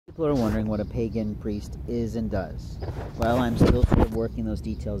People are wondering what a pagan priest is and does. Well, I'm still sort of working those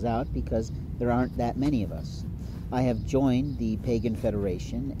details out because there aren't that many of us. I have joined the Pagan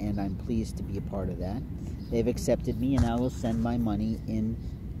Federation, and I'm pleased to be a part of that. They've accepted me, and I will send my money in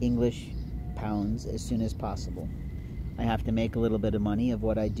English pounds as soon as possible. I have to make a little bit of money of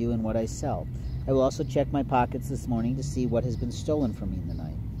what I do and what I sell. I will also check my pockets this morning to see what has been stolen from me in the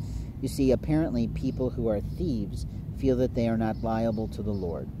night. You see, apparently people who are thieves feel that they are not liable to the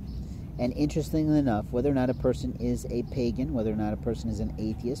Lord. And interestingly enough, whether or not a person is a pagan, whether or not a person is an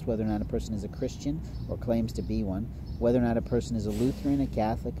atheist, whether or not a person is a Christian or claims to be one, whether or not a person is a Lutheran, a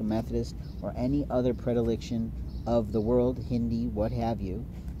Catholic, a Methodist, or any other predilection of the world, Hindi, what have you,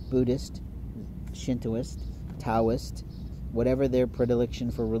 Buddhist, Shintoist, Taoist, whatever their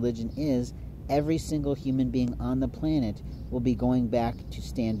predilection for religion is, every single human being on the planet will be going back to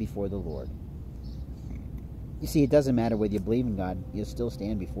stand before the Lord. You see, it doesn't matter whether you believe in God, you'll still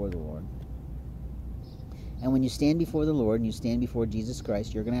stand before the Lord. And when you stand before the Lord and you stand before Jesus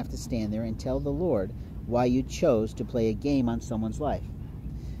Christ, you're going to have to stand there and tell the Lord why you chose to play a game on someone's life.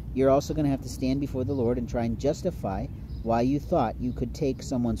 You're also going to have to stand before the Lord and try and justify why you thought you could take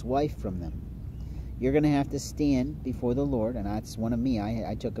someone's wife from them. You're going to have to stand before the Lord, and that's one of me.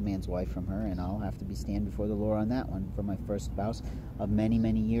 I took a man's wife from her, and I'll have to stand before the Lord on that one for my first spouse of many,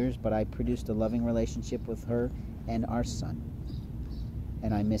 many years, but I produced a loving relationship with her and our son,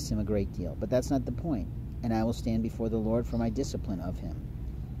 and I miss him a great deal. But that's not the point, and I will stand before the Lord for my discipline of him.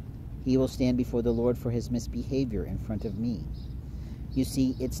 He will stand before the Lord for his misbehavior in front of me. You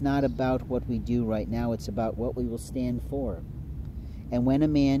see, it's not about what we do right now, it's about what we will stand for. And when a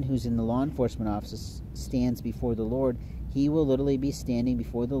man who's in the law enforcement office stands before the Lord, he will literally be standing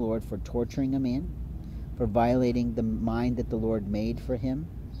before the Lord for torturing a man, for violating the mind that the Lord made for him.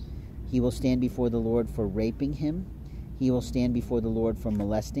 He will stand before the Lord for raping him. He will stand before the Lord for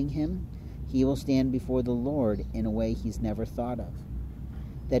molesting him. He will stand before the Lord in a way he's never thought of.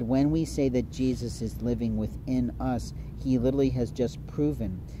 That when we say that Jesus is living within us, he literally has just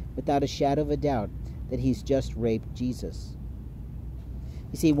proven, without a shadow of a doubt, that he's just raped Jesus.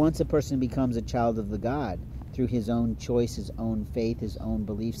 You see, once a person becomes a child of the God through his own choice, his own faith, his own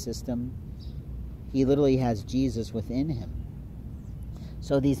belief system, he literally has Jesus within him.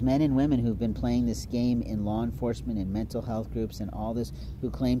 So these men and women who've been playing this game in law enforcement and mental health groups and all this, who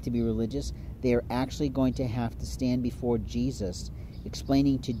claim to be religious, they are actually going to have to stand before Jesus,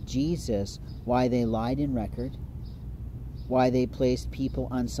 explaining to Jesus why they lied in record, why they placed people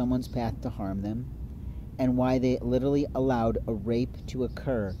on someone's path to harm them, and why they literally allowed a rape to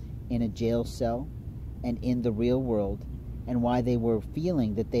occur in a jail cell and in the real world, and why they were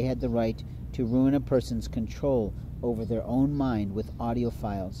feeling that they had the right to ruin a person's control over their own mind with audio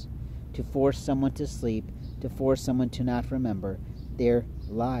files, to force someone to sleep, to force someone to not remember their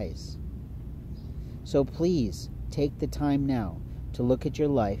lies. So please take the time now to look at your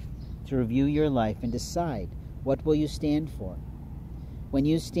life, to review your life, and decide what will you stand for. When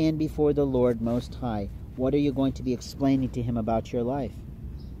you stand before the Lord Most High, what are you going to be explaining to him about your life?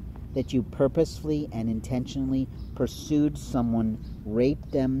 That you purposefully and intentionally pursued someone,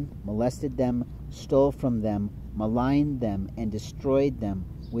 raped them, molested them, stole from them, maligned them, and destroyed them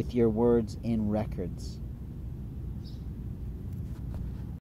with your words in records.